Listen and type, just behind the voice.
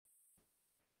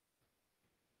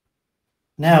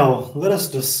Now, let us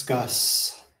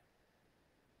discuss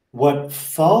what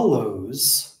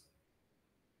follows,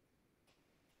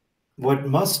 what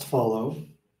must follow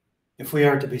if we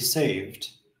are to be saved,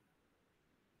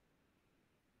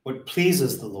 what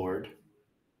pleases the Lord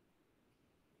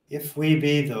if we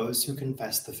be those who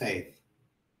confess the faith.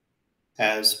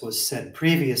 As was said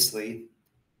previously,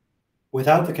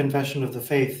 without the confession of the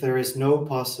faith, there is no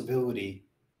possibility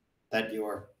that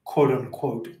your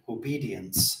quote-unquote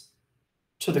obedience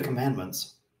to the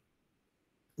commandments,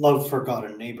 love for God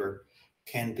and neighbor,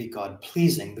 can be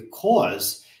God-pleasing,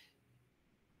 because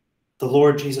the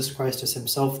Lord Jesus Christ is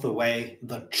himself the way,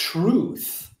 the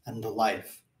truth, and the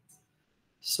life.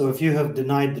 So if you have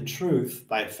denied the truth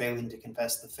by failing to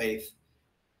confess the faith,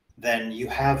 then you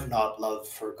have not love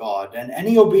for God. And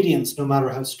any obedience, no matter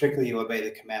how strictly you obey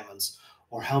the commandments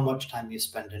or how much time you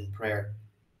spend in prayer,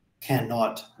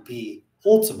 cannot be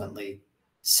ultimately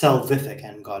salvific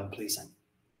and God-pleasing.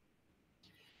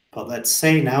 But let's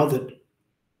say now that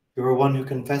you are one who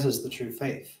confesses the true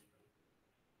faith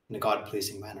in a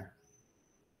God-pleasing manner.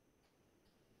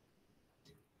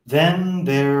 Then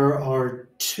there are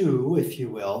two, if you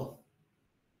will,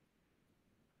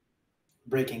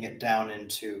 breaking it down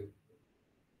into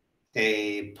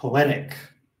a poetic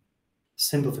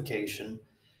simplification,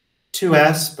 two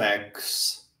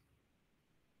aspects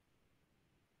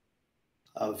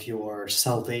of your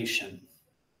salvation,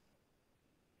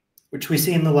 which we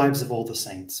see in the lives of all the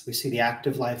saints. We see the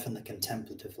active life and the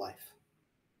contemplative life.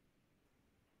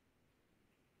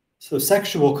 So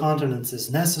sexual continence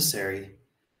is necessary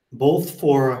both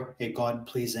for a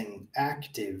God-pleasing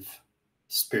active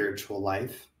spiritual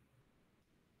life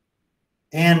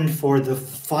and for the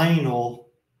final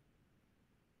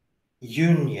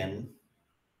union,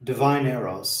 divine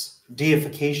eros,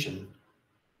 deification,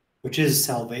 which is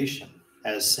salvation,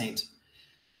 as Saint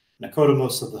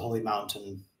Nicodemus of the Holy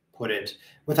Mountain put it.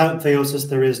 Without theosis,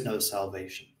 there is no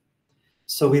salvation.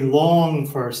 So we long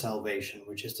for our salvation,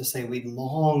 which is to say we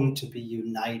long to be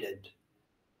united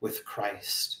with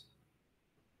Christ,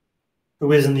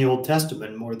 who is in the Old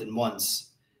Testament more than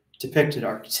once depicted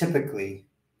archetypically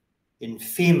in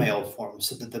female form,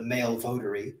 so that the male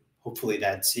votary, hopefully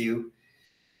that's you,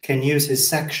 can use his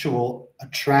sexual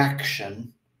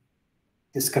attraction,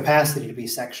 his capacity to be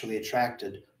sexually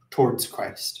attracted towards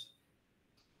Christ.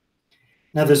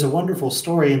 Now, there's a wonderful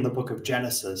story in the book of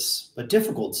Genesis, a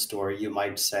difficult story, you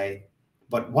might say,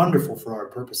 but wonderful for our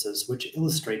purposes, which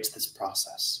illustrates this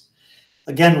process.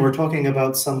 Again, we're talking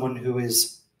about someone who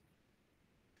is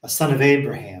a son of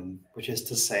Abraham, which is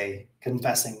to say,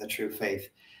 confessing the true faith,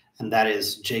 and that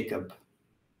is Jacob,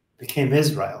 became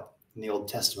Israel in the Old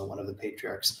Testament, one of the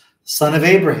patriarchs. Son of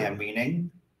Abraham, meaning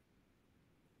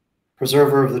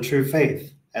preserver of the true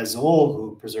faith, as all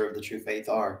who preserve the true faith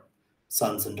are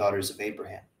sons and daughters of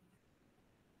Abraham.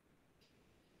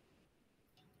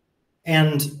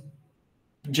 And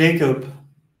Jacob,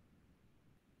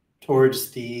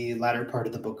 towards the latter part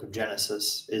of the book of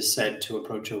Genesis, is said to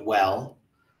approach a well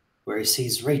where he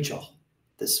sees Rachel,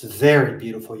 this very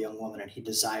beautiful young woman, and he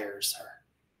desires her.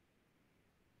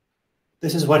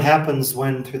 This is what happens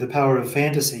when, through the power of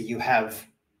fantasy, you have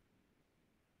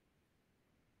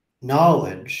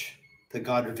knowledge that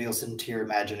God reveals into your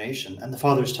imagination. And the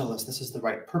fathers tell us this is the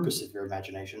right purpose of your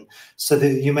imagination, so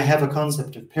that you may have a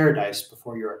concept of paradise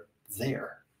before you're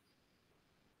there.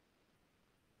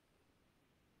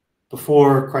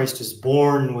 Before Christ is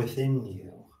born within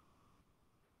you,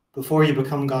 before you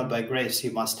become God by grace,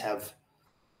 you must have,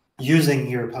 using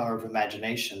your power of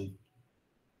imagination,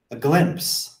 a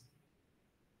glimpse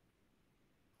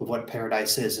of what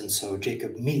paradise is. And so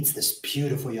Jacob meets this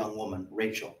beautiful young woman,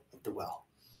 Rachel, at the well.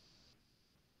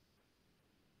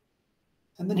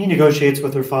 And then he negotiates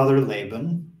with her father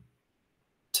Laban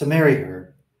to marry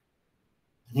her.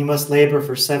 And he must labor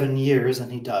for 7 years,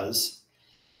 and he does.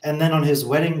 And then on his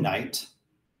wedding night,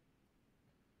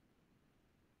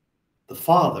 the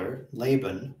father,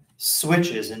 Laban,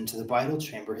 switches into the bridal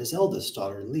chamber his eldest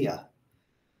daughter, Leah,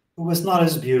 who was not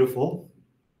as beautiful,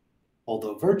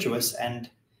 although virtuous,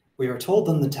 and we are told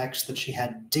in the text that she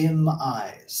had dim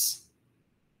eyes.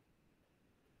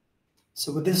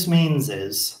 So what this means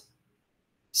is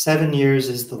 7 years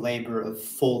is the labor of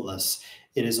fullness.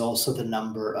 It is also the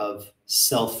number of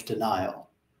self-denial.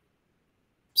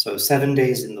 So 7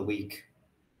 days in the week.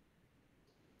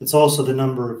 It's also the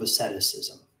number of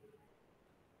asceticism.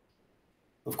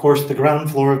 Of course, the ground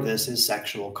floor of this is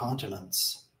sexual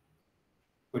continence,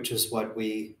 which is what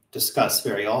we discuss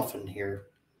very often here.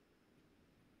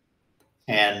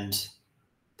 And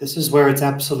this is where it's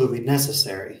absolutely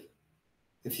necessary.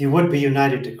 If you would be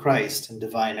united to Christ in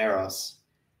divine eros,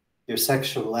 your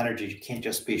sexual energy can't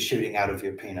just be shooting out of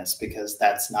your penis, because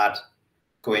that's not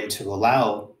going to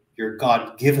allow your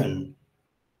God-given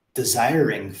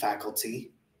desiring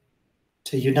faculty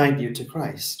to unite you to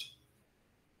Christ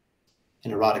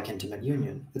in erotic intimate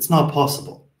union. It's not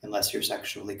possible unless you're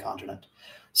sexually continent.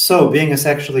 So being a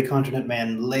sexually continent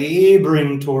man,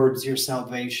 laboring towards your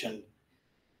salvation,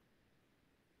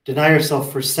 deny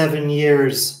yourself for 7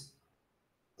 years,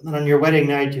 and then on your wedding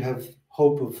night you have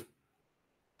hope of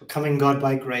becoming God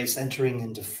by grace, entering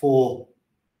into full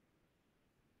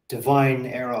divine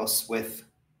eros with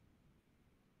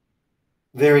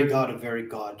very God of very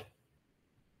God.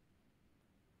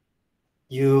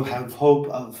 You have hope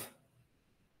of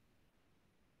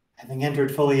having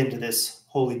entered fully into this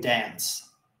holy dance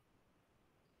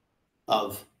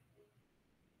of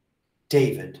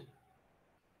David,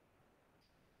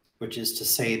 which is to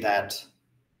say that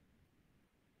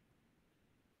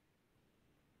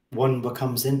one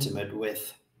becomes intimate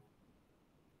with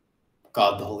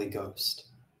God the Holy Ghost,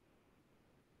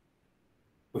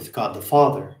 with God the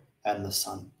Father and the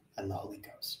Son and the Holy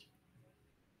Ghost.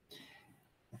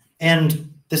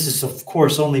 And this is, of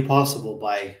course, only possible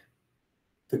by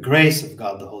the grace of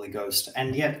God the Holy Ghost.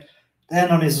 And yet, then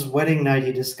on his wedding night,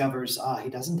 he discovers, he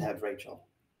doesn't have Rachel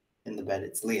in the bed.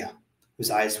 It's Leah,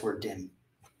 whose eyes were dim.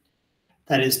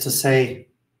 That is to say,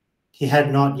 he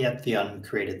had not yet the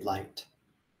uncreated light.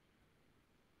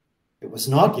 It was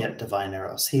not yet divine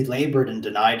eros. He labored and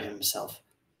denied himself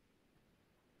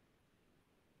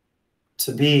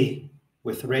to be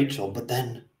with Rachel, but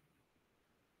then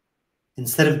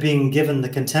instead of being given the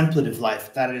contemplative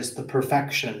life, that is the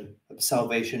perfection of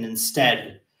salvation,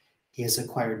 instead he has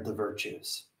acquired the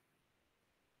virtues.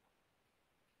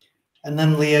 And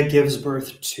then Leah gives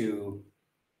birth to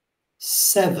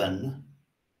 7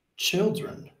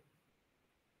 children.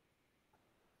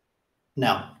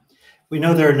 Now, we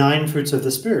know there are 9 fruits of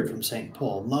the Spirit from St.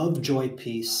 Paul: love, joy,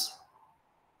 peace,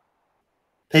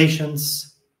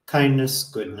 patience, kindness,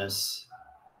 goodness,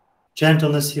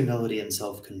 gentleness, humility, and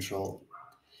self-control.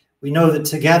 We know that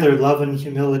together love and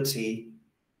humility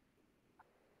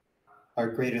are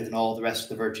greater than all the rest of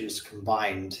the virtues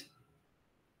combined.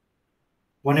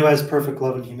 One who has perfect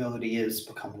love and humility is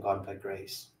become God by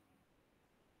grace.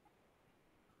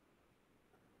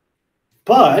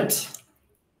 But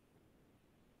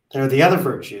there are the other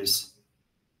virtues: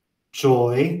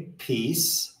 joy,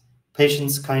 peace,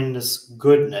 patience, kindness,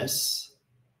 goodness,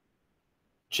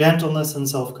 gentleness, and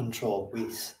self-control. We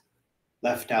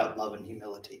left out love and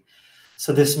humility.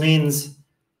 So this means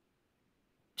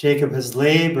Jacob has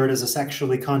labored as a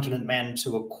sexually continent man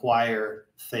to acquire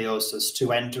theosis,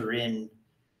 to enter in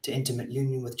to intimate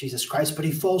union with Jesus Christ, but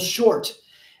he falls short.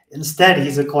 Instead,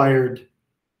 he's acquired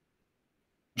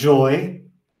joy,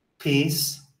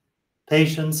 peace,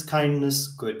 patience, kindness,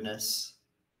 goodness,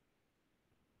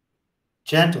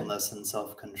 gentleness, and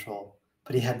self-control,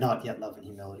 but he had not yet love and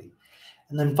humility.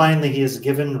 And then finally, he is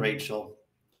given Rachel,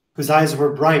 whose eyes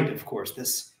were bright, of course.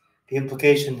 The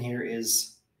implication here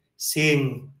is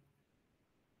seeing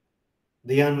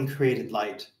the uncreated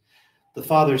light. The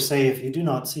fathers say, if you do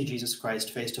not see Jesus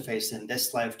Christ face to face in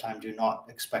this lifetime, do not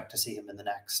expect to see him in the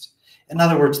next. In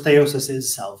other words, theosis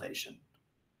is salvation.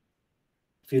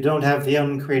 If you don't have the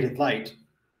uncreated light,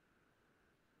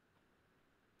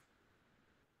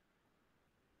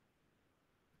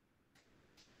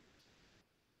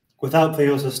 without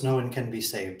theosis, no one can be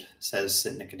saved, says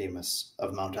St. Nicodemus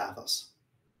of Mount Athos.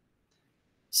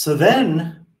 So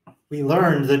then we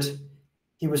learned that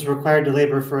he was required to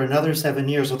labor for another 7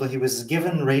 years, although he was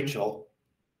given Rachel.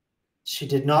 She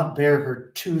did not bear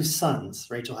her 2 sons.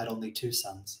 Rachel had only 2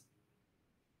 sons.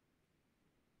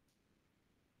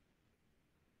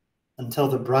 Until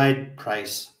the bride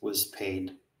price was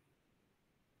paid.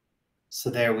 So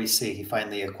there we see he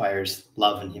finally acquires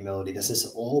love and humility. This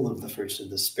is all of the fruits of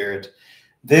the Spirit.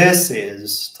 This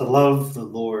is to love the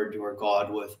Lord your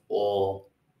God with all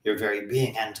your very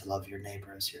being, and to love your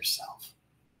neighbor as yourself.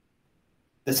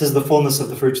 This is the fullness of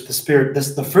the fruits of the Spirit. This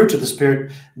is the fruit of the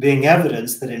Spirit being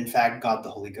evidence that in fact God the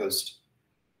Holy Ghost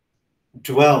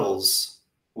dwells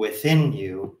within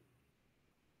you.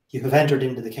 You have entered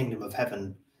into the kingdom of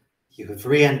heaven. You have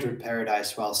re-entered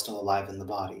paradise while still alive in the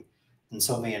body, and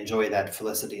so may enjoy that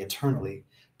felicity eternally,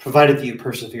 provided that you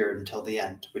persevere until the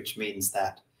end, which means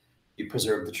that you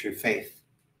preserve the true faith.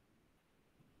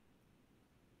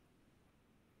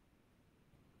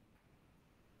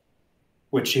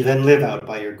 Which you then live out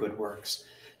by your good works.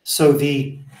 So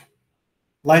the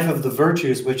life of the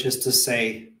virtues, which is to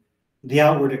say, the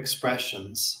outward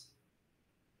expressions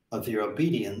of your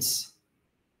obedience,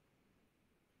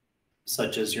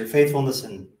 such as your faithfulness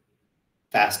in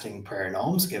fasting, prayer, and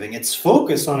almsgiving. It's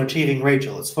focused on achieving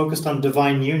Rachel. It's focused on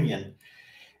divine union.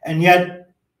 And yet,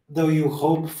 though you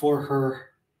hope for her,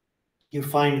 you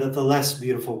find that the less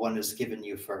beautiful one is given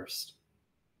you first.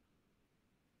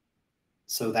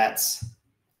 So that's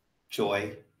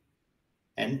joy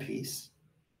and peace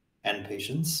and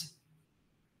patience.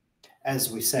 As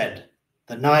we said,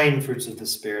 the 9 fruits of the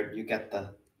Spirit, you get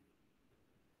the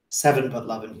 7 but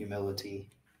love and humility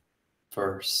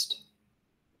first.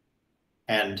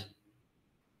 And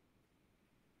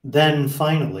then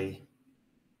finally,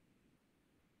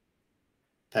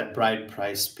 that bride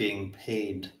price being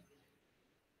paid.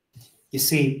 You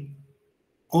see,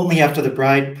 only after the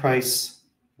bride price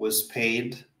was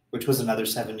paid, which was another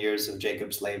 7 years of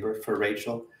Jacob's labor for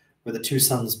Rachel, were the 2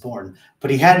 sons born.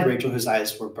 But he had Rachel whose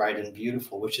eyes were bright and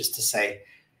beautiful, which is to say,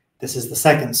 this is the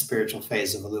second spiritual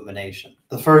phase of illumination.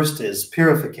 The first is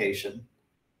purification,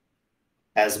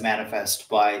 as manifest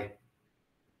by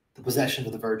the possession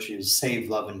of the virtues, save,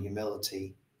 love, and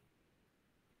humility.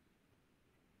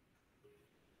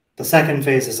 The second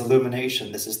phase is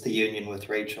illumination. This is the union with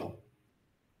Rachel.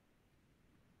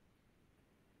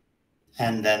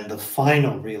 And then the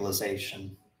final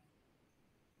realization,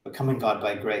 becoming God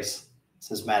by grace,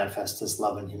 this is manifest as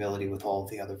love and humility with all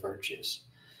the other virtues.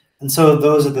 And so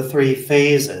those are the 3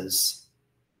 phases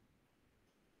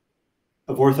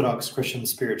of Orthodox Christian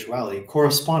spirituality,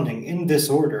 corresponding in this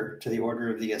order to the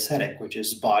order of the ascetic, which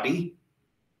is body,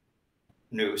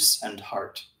 nous, and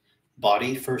heart.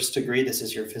 Body, first degree, this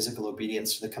is your physical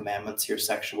obedience to the commandments, your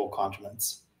sexual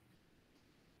continence.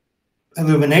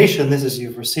 Illumination, this is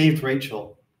you've received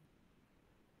Rachel.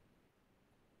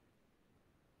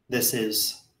 This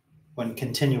is when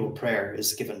continual prayer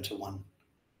is given to one,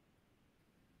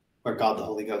 where God the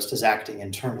Holy Ghost is acting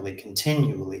internally,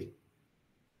 continually.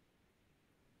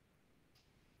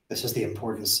 This is the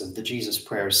importance of the Jesus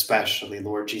prayer, especially,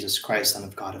 Lord Jesus Christ, Son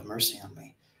of God, have mercy on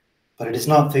me. But it is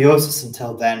not theosis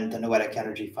until then. The noetic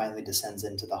energy finally descends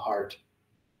into the heart.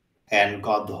 And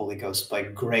God the Holy Ghost, by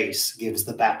grace, gives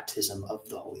the baptism of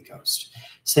the Holy Ghost.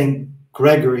 St.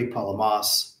 Gregory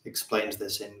Palamas explains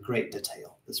this in great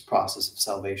detail, this process of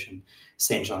salvation.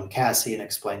 St. John Cassian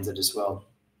explains it as well.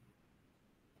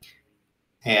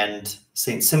 And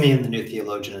St. Simeon, the new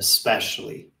theologian,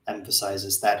 especially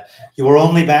emphasizes that you are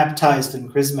only baptized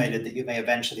and chrismated that you may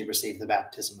eventually receive the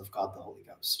baptism of God the Holy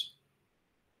Ghost.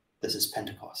 This is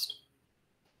Pentecost.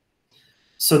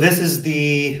 So this is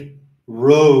the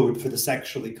road for the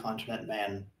sexually continent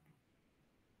man.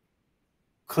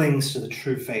 Clings to the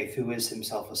true faith, who is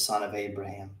himself a son of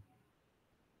Abraham.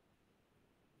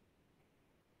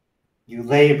 You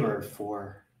labor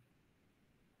for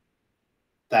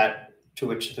that to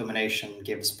which illumination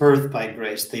gives birth by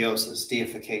grace, theosis,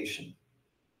 deification.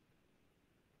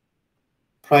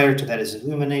 Prior to that is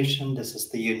illumination. This is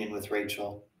the union with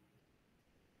Rachel,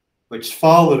 which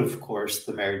followed, of course,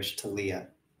 the marriage to Leah.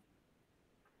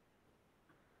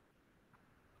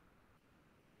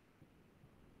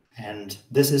 And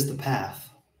this is the path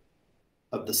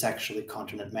of the sexually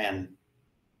continent man,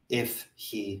 if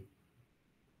he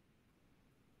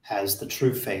has the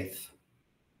true faith.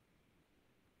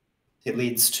 It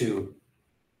leads to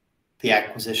the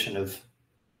acquisition of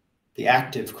the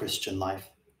active Christian life,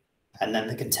 and then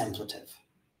the contemplative,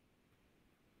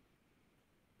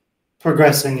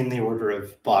 progressing in the order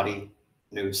of body,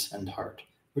 nous, and heart,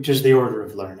 which is the order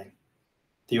of learning,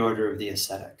 the order of the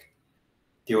ascetic,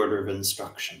 the order of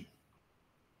instruction.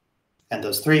 And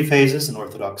those 3 phases in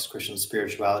Orthodox Christian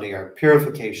spirituality are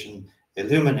purification,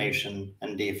 illumination,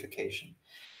 and deification.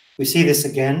 We see this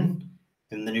again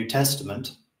in the New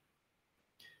Testament.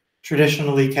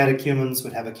 Traditionally, catechumens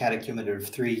would have a catechumenate of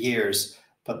 3 years,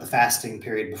 but the fasting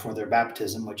period before their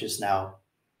baptism, which is now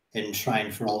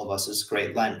enshrined for all of us as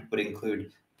Great Lent, would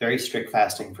include very strict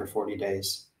fasting for 40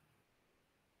 days.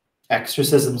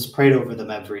 Exorcisms prayed over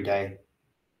them every day.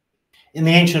 In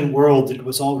the ancient world, it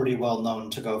was already well known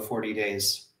to go 40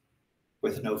 days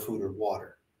with no food or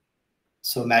water.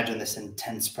 So imagine this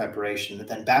intense preparation. And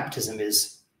then baptism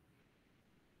is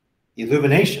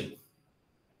illumination.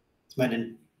 It's meant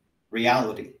in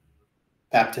reality.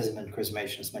 Baptism and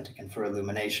chrismation is meant to confer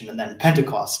illumination. And then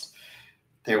Pentecost,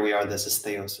 there we are, this is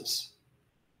theosis.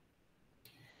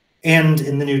 And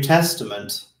in the New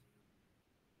Testament,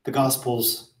 the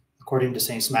Gospels, according to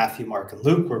Saints Matthew, Mark, and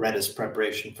Luke, were read as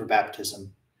preparation for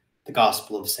baptism. The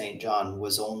Gospel of St. John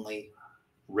was only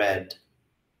read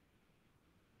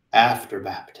after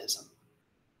baptism.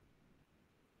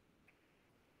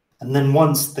 And then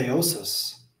once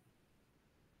theosis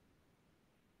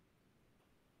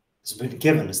has been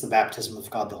given as the baptism of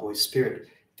God the Holy Spirit,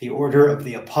 the order of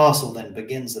the apostle then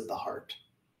begins at the heart.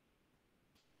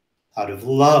 Out of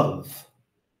love,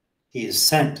 he is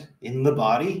sent in the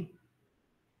body,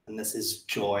 and this is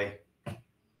joy.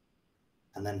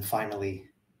 And then finally,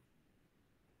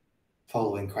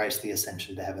 following Christ, the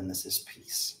ascension to heaven, this is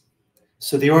peace.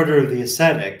 So the order of the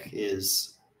ascetic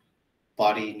is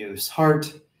body, nous,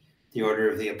 heart. The order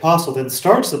of the apostle then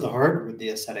starts at the heart, where the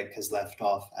ascetic has left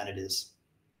off, and it is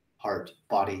heart,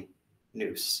 body,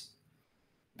 nous,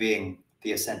 being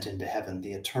the ascent into heaven,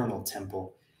 the eternal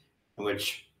temple in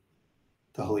which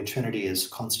the Holy Trinity is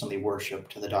constantly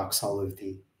worshipped, and the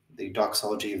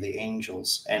doxology of the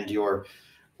angels. And your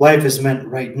life is meant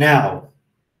right now,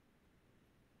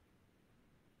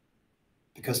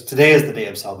 because today is the day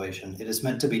of salvation. It is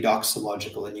meant to be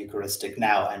doxological and Eucharistic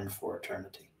now and for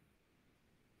eternity.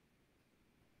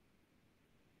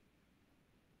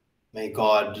 May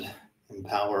God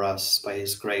empower us by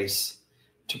his grace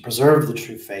to preserve the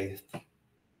true faith,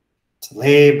 to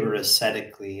labor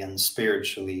ascetically and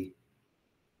spiritually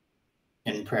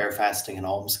in prayer, fasting, and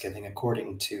almsgiving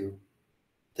according to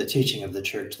the teaching of the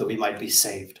church, that we might be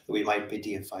saved, that we might be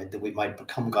deified, that we might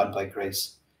become God by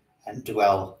grace and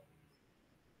dwell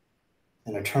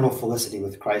in eternal felicity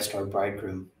with Christ our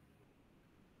bridegroom,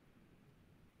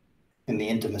 in the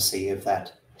intimacy of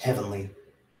that heavenly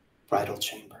bridal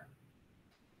chamber.